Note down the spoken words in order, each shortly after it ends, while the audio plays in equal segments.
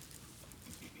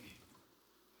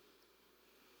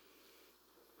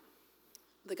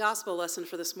The gospel lesson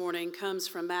for this morning comes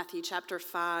from Matthew chapter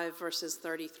 5, verses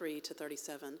 33 to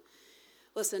 37.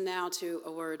 Listen now to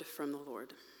a word from the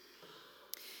Lord.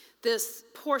 This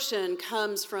portion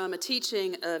comes from a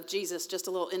teaching of Jesus. Just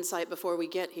a little insight before we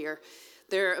get here.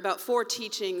 There are about 4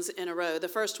 teachings in a row. The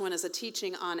first one is a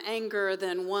teaching on anger,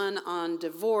 then one on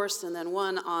divorce, and then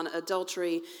one on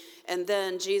adultery. And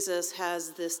then Jesus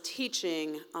has this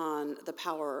teaching on the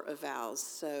power of vows.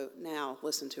 So now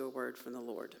listen to a word from the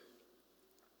Lord.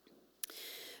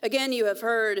 Again, you have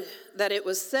heard that it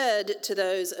was said to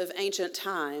those of ancient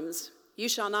times, "You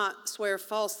shall not swear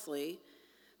falsely,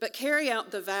 but carry out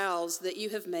the vows that you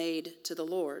have made to the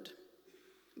Lord."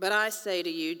 But I say to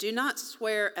you, do not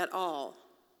swear at all,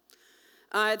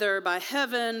 either by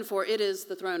heaven, for it is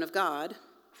the throne of God,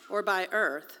 or by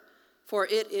earth, for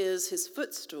it is his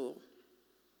footstool,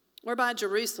 or by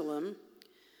Jerusalem,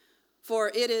 for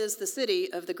it is the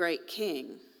city of the great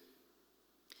King.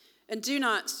 And do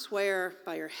not swear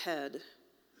by your head,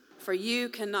 for you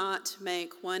cannot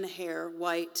make one hair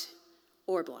white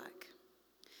or black.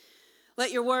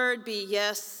 Let your word be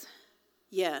yes,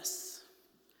 yes,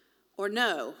 or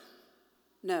no,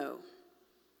 no.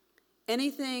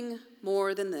 Anything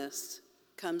more than this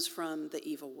comes from the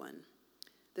evil one.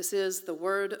 This is the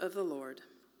word of the Lord.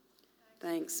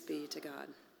 Thanks be to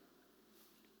God.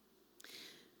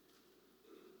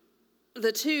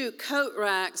 The 2 coat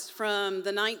racks from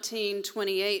the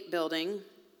 1928 building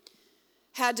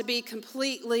had to be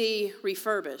completely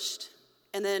refurbished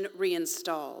and then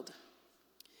reinstalled.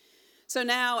 So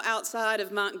now outside of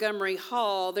Montgomery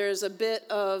Hall, there's a bit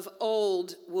of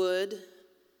old wood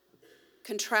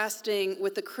contrasting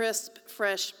with the crisp,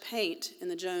 fresh paint in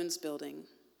the Jones building.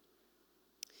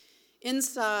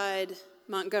 Inside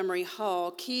Montgomery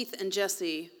Hall, Keith and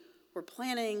Jesse were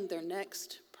planning their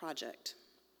next project.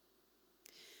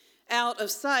 Out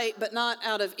of sight, but not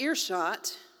out of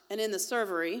earshot, and in the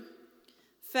servery,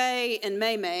 Faye and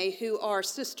May, who are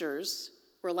sisters,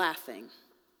 were laughing.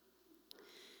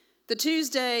 The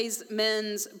Tuesday's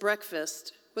men's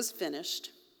breakfast was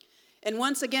finished, and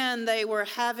once again they were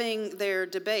having their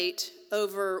debate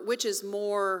over which is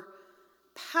more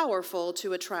powerful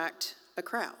to attract a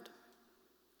crowd.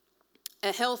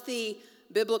 A healthy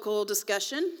biblical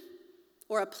discussion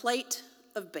or a plate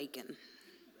of bacon?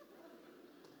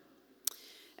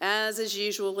 As is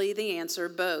usually the answer,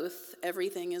 both.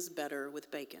 Everything is better with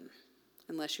bacon,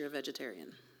 unless you're a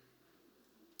vegetarian.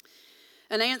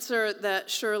 An answer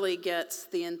that surely gets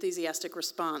the enthusiastic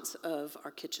response of our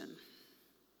kitchen.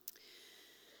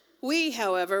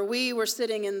 However, we were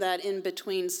sitting in that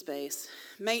in-between space.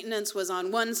 Maintenance was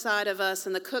on one side of us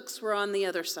and the cooks were on the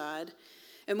other side.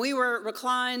 And we were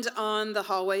reclined on the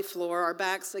hallway floor, our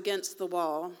backs against the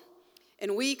wall.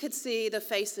 And we could see the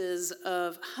faces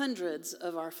of hundreds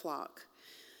of our flock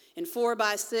in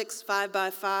 4x6,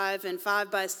 5x5, and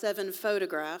 5x7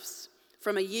 photographs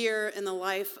from a year in the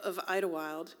life of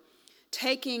Idlewild.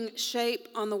 Taking shape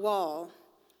on the wall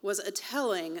was a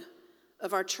telling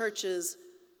of our church's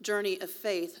journey of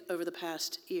faith over the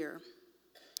past year.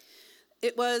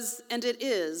 It was, and it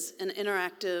is, an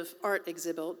interactive art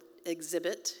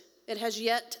exhibit. It has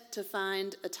yet to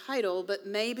find a title, but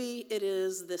maybe it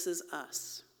is This Is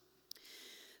Us.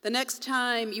 The next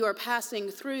time you are passing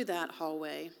through that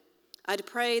hallway, I'd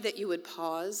pray that you would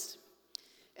pause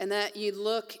and that you'd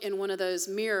look in one of those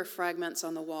mirror fragments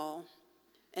on the wall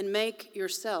and make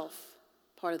yourself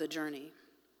part of the journey.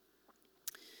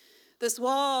 This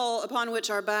wall upon which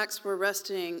our backs were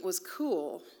resting was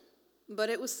cool, but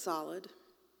it was solid.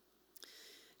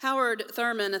 Howard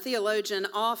Thurman, a theologian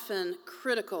often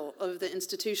critical of the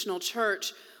institutional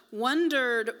church,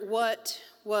 wondered what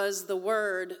was the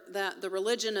word that the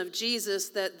religion of Jesus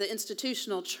that the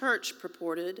institutional church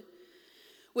purported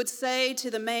would say to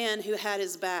the man who had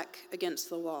his back against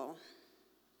the wall.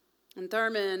 And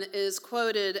Thurman is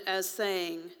quoted as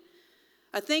saying,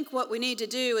 "I think what we need to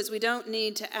do is we don't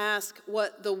need to ask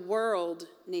what the world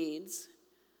needs,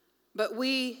 but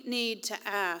we need to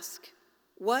ask,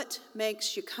 what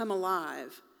makes you come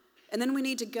alive? And then we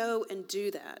need to go and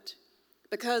do that.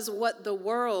 Because what the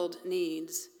world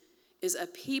needs is a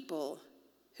people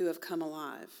who have come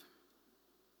alive."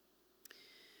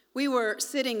 We were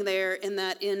sitting there in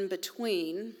that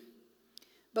in-between,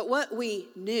 but what we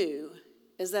knew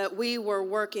is that we were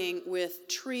working with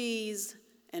trees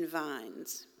and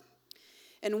vines.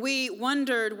 And we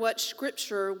wondered what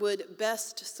scripture would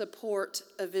best support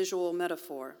a visual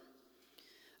metaphor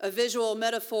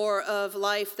of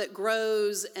life that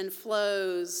grows and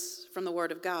flows from the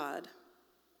Word of God.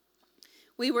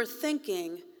 We were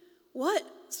thinking, what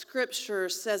scripture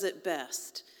says it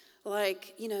best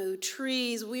like,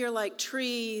 trees. We are like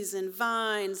trees and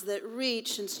vines that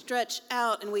reach and stretch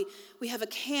out, and we have a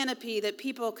canopy that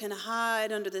people can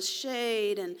hide under the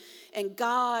shade, and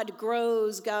God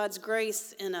grows God's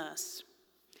grace in us.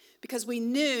 Because we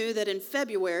knew that in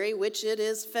February, which it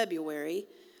is February,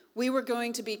 we were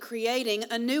going to be creating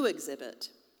a new exhibit,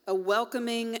 a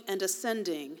welcoming and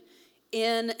ascending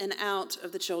in and out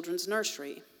of the children's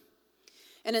nursery.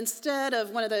 And instead of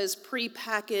one of those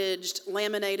prepackaged,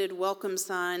 laminated welcome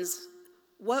signs,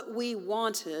 what we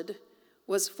wanted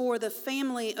was for the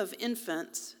family of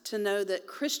infants to know that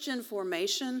Christian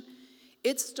formation,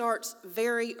 it starts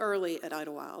very early at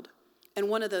Idlewild. And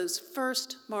one of those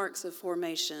first marks of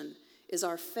formation is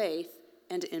our faith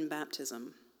and in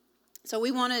baptism. So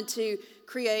we wanted to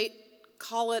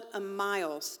call it a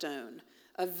milestone,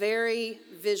 a very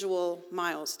visual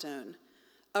milestone.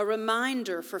 A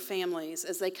reminder for families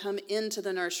as they come into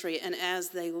the nursery and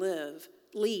as they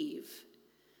leave,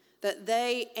 that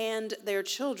they and their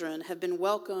children have been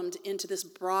welcomed into this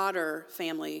broader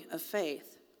family of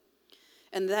faith,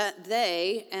 and that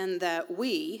they and that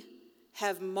we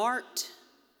have marked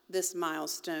this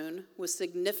milestone with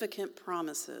significant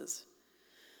promises.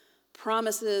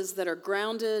 Promises that are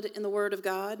grounded in the Word of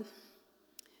God,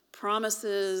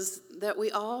 promises that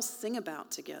we all sing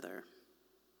about together.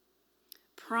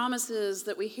 Promises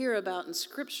that we hear about in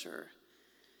Scripture.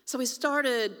 So we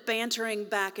started bantering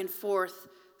back and forth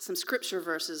some Scripture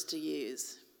verses to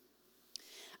use.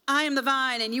 I am the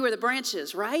vine and you are the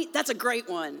branches, right? That's a great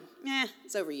one.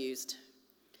 It's overused.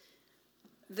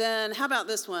 Then how about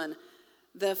this one?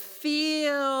 The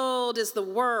field is the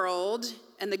world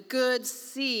and the good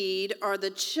seed are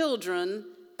the children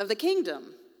of the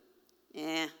kingdom.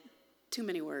 Too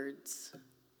many words.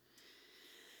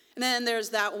 And then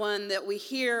there's that one that we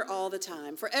hear all the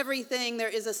time. For everything there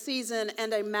is a season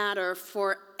and a matter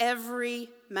for every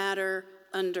matter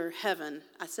under heaven.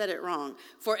 I said it wrong.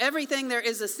 For everything there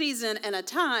is a season and a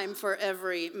time for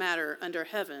every matter under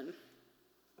heaven.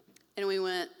 And we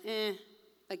went,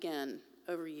 again,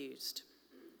 overused.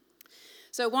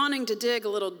 So wanting to dig a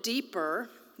little deeper,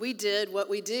 we did what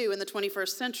we do in the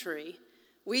 21st century.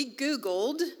 We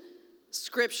Googled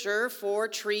Scripture for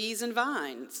trees and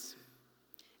vines.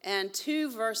 And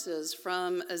 2 verses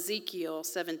from Ezekiel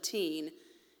 17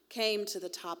 came to the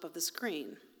top of the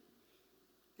screen.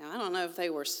 Now, I don't know if they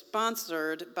were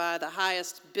sponsored by the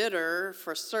highest bidder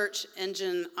for search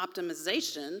engine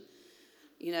optimization.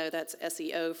 That's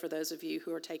SEO for those of you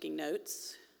who are taking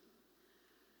notes.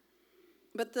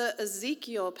 But the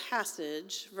Ezekiel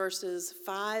passage, verses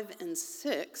 5 and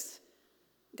 6,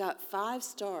 got 5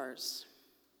 stars.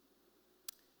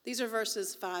 These are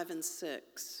verses 5 and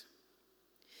 6.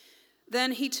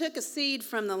 Then he took a seed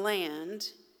from the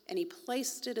land, and he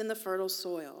placed it in the fertile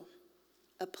soil,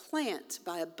 a plant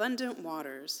by abundant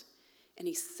waters, and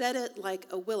he set it like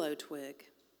a willow twig.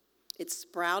 It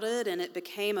sprouted, and it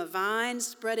became a vine,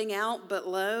 spreading out but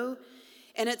low,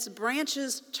 and its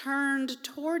branches turned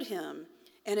toward him,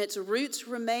 and its roots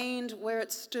remained where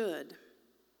it stood.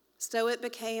 So it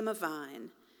became a vine.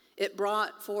 It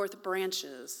brought forth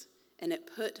branches, and it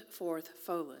put forth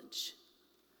foliage.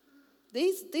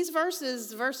 These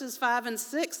verses 5 and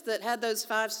 6 that had those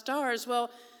 5 stars, well,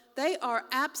 they are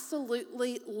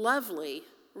absolutely lovely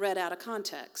read out of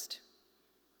context.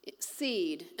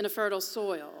 Seed in a fertile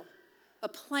soil, a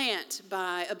plant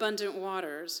by abundant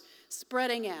waters,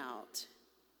 spreading out.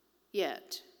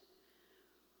 Yet,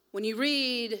 when you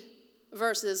read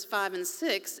verses 5 and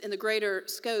 6 in the greater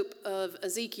scope of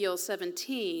Ezekiel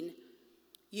 17,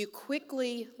 you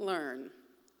quickly learn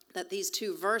that these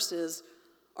 2 verses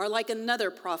are like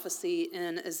another prophecy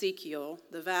in Ezekiel,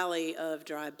 the valley of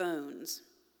dry bones.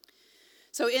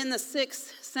 So in the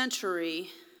 6th century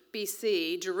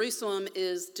BC, Jerusalem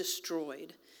is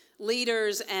destroyed.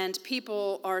 Leaders and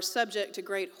people are subject to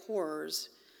great horrors.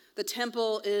 The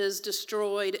temple is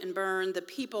destroyed and burned. The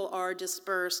people are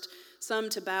dispersed, some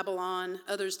to Babylon,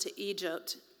 others to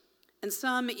Egypt, and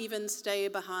some even stay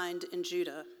behind in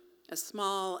Judah, a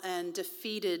small and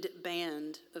defeated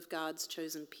band of God's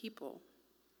chosen people.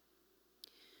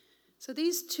 So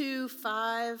these 2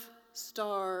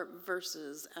 5-star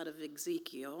verses out of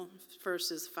Ezekiel,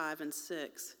 verses 5 and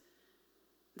 6,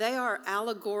 they are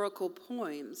allegorical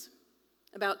poems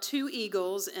about 2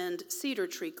 eagles and cedar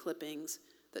tree clippings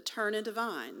that turn into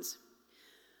vines.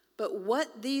 But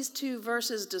what these 2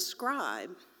 verses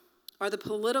describe are the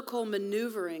political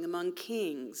maneuvering among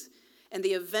kings and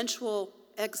the eventual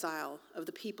exile of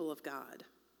the people of God.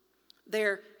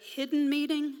 Their hidden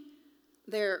meeting,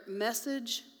 their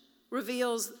message,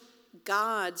 reveals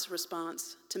God's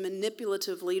response to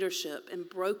manipulative leadership and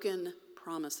broken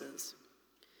promises.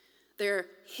 their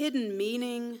hidden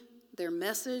meaning, their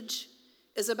message,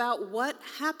 is about what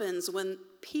happens when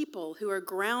people who are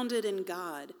grounded in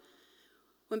God,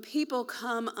 when people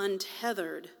come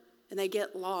untethered and they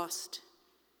get lost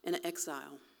in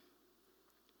exile,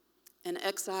 an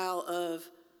exile of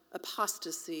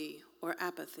apostasy or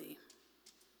apathy.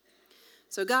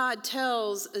 So God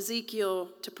tells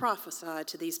Ezekiel to prophesy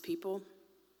to these people,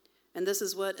 and this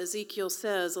is what Ezekiel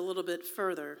says a little bit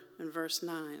further in verse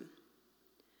 9.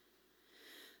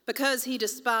 Because he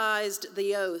despised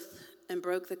the oath and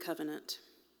broke the covenant,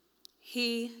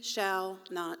 he shall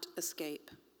not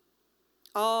escape.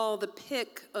 All the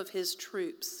pick of his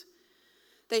troops,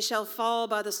 they shall fall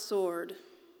by the sword,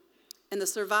 and the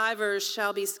survivors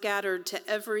shall be scattered to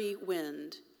every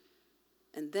wind.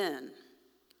 And then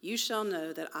you shall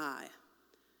know that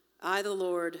I the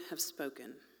Lord, have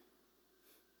spoken.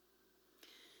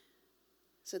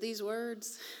 So these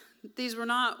were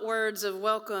not words of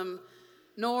welcome,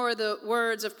 nor the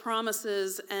words of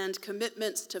promises and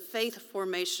commitments to faith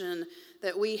formation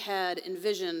that we had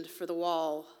envisioned for the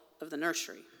wall of the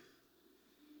nursery.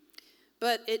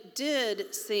 But it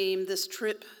did seem, this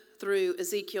trip through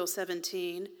Ezekiel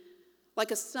 17,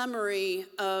 like a summary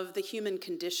of the human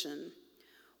condition,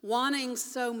 wanting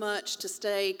so much to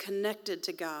stay connected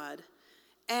to God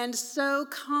and so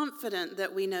confident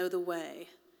that we know the way.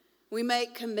 We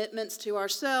make commitments to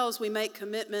ourselves, we make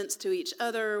commitments to each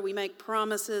other, we make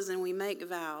promises and we make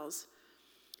vows.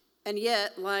 And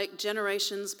yet, like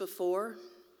generations before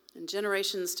and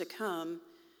generations to come,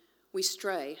 we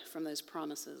stray from those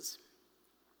promises.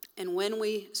 And when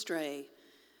we stray,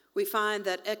 we find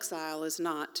that exile is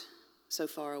not so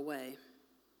far away.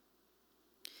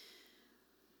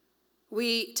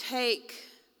 We take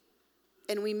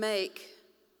and we make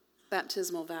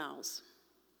baptismal vows.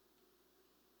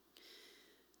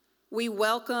 We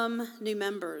welcome new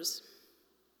members,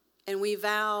 and we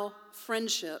vow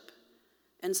friendship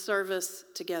and service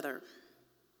together.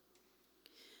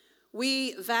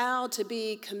 We vow to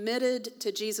be committed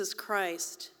to Jesus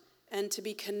Christ and to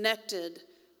be connected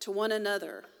to one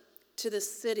another, to the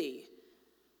city,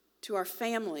 to our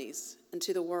families, and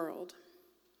to the world.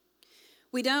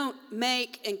 We don't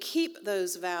make and keep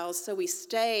those vows so we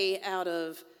stay out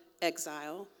of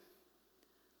exile,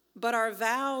 but our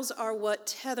vows are what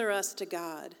tether us to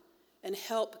God and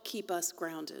help keep us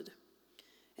grounded.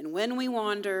 And when we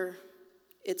wander,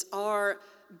 it's our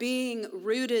being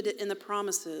rooted in the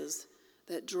promises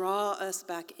that draw us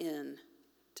back in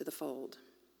to the fold.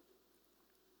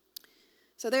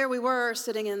 So there we were,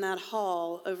 sitting in that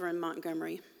hall over in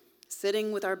Montgomery,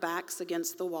 sitting with our backs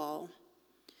against the wall.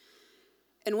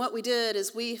 And what we did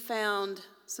is we found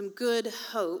some good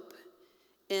hope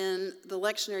in the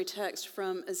lectionary text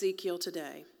from Ezekiel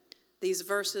today, these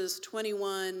verses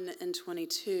 21 and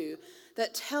 22,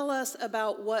 that tell us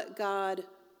about what God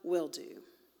will do.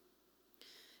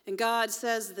 And God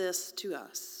says this to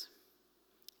us: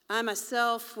 I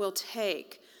myself will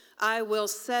take, I will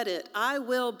set it, I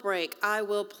will break, I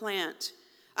will plant,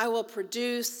 I will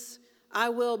produce, I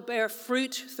will bear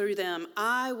fruit through them,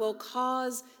 I will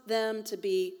cause them to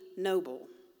be noble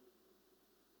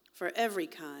for every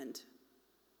kind.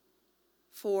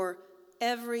 For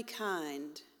every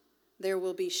kind there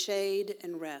will be shade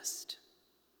and rest.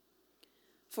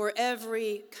 For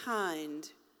every kind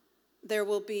there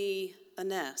will be a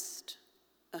nest,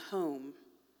 a home.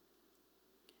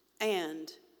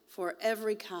 And for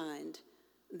every kind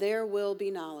there will be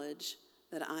knowledge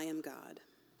that I am God.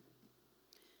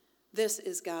 This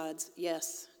is God's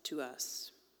yes to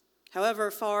us.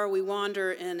 However far we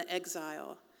wander in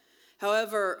exile,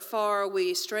 however far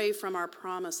we stray from our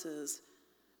promises,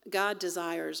 God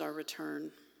desires our return.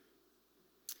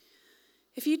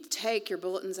 If you take your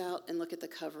bulletins out and look at the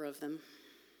cover of them,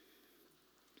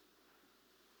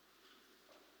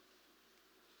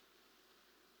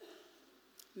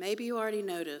 maybe you already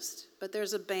noticed, but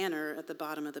there's a banner at the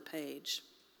bottom of the page.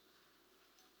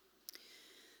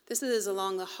 This is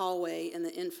along the hallway in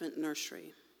the infant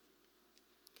nursery.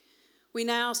 We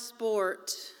now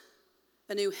sport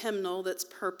a new hymnal that's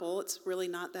purple. It's really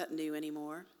not that new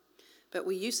anymore. But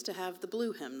we used to have the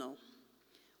blue hymnal.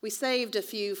 We saved a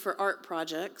few for art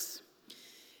projects,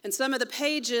 and some of the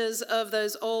pages of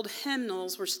those old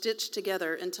hymnals were stitched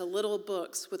together into little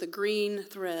books with a green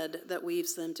thread that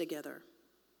weaves them together.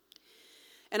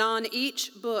 And on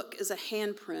each book is a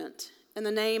handprint and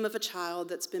the name of a child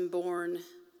that's been born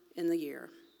in the year.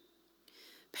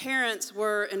 Parents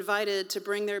were invited to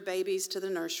bring their babies to the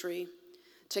nursery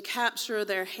to capture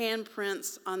their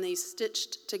handprints on these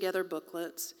stitched together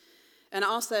booklets, and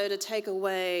also to take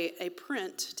away a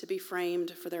print to be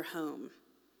framed for their home.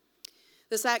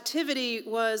 This activity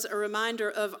was a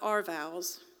reminder of our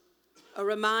vows, a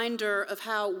reminder of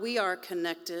how we are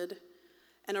connected,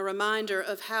 and a reminder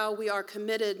of how we are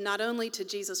committed not only to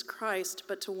Jesus Christ,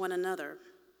 but to one another.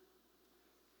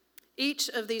 Each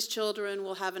of these children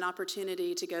will have an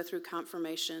opportunity to go through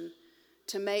confirmation,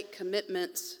 to make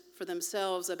commitments for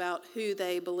themselves about who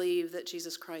they believe that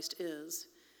Jesus Christ is.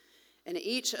 And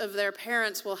each of their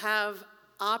parents will have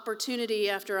opportunity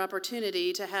after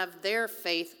opportunity to have their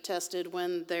faith tested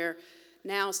when their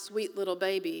now sweet little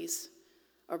babies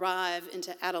arrive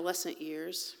into adolescent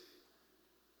years.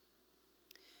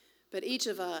 But each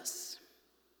of us,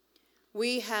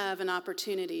 we have an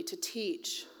opportunity to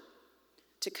teach,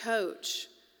 to coach,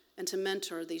 and to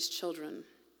mentor these children.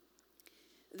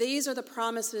 These are the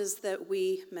promises that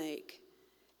we make,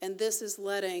 and this is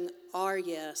letting our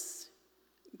yes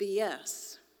be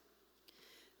yes.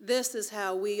 This is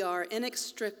how we are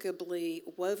inextricably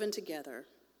woven together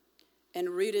and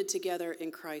rooted together in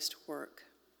Christ's work.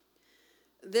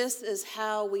 This is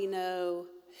how we know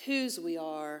whose we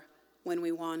are when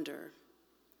we wander.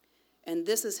 And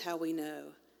this is how we know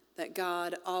that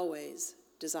God always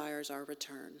desires our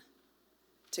return.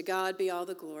 To God be all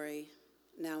the glory,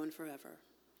 now and forever.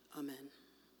 Amen.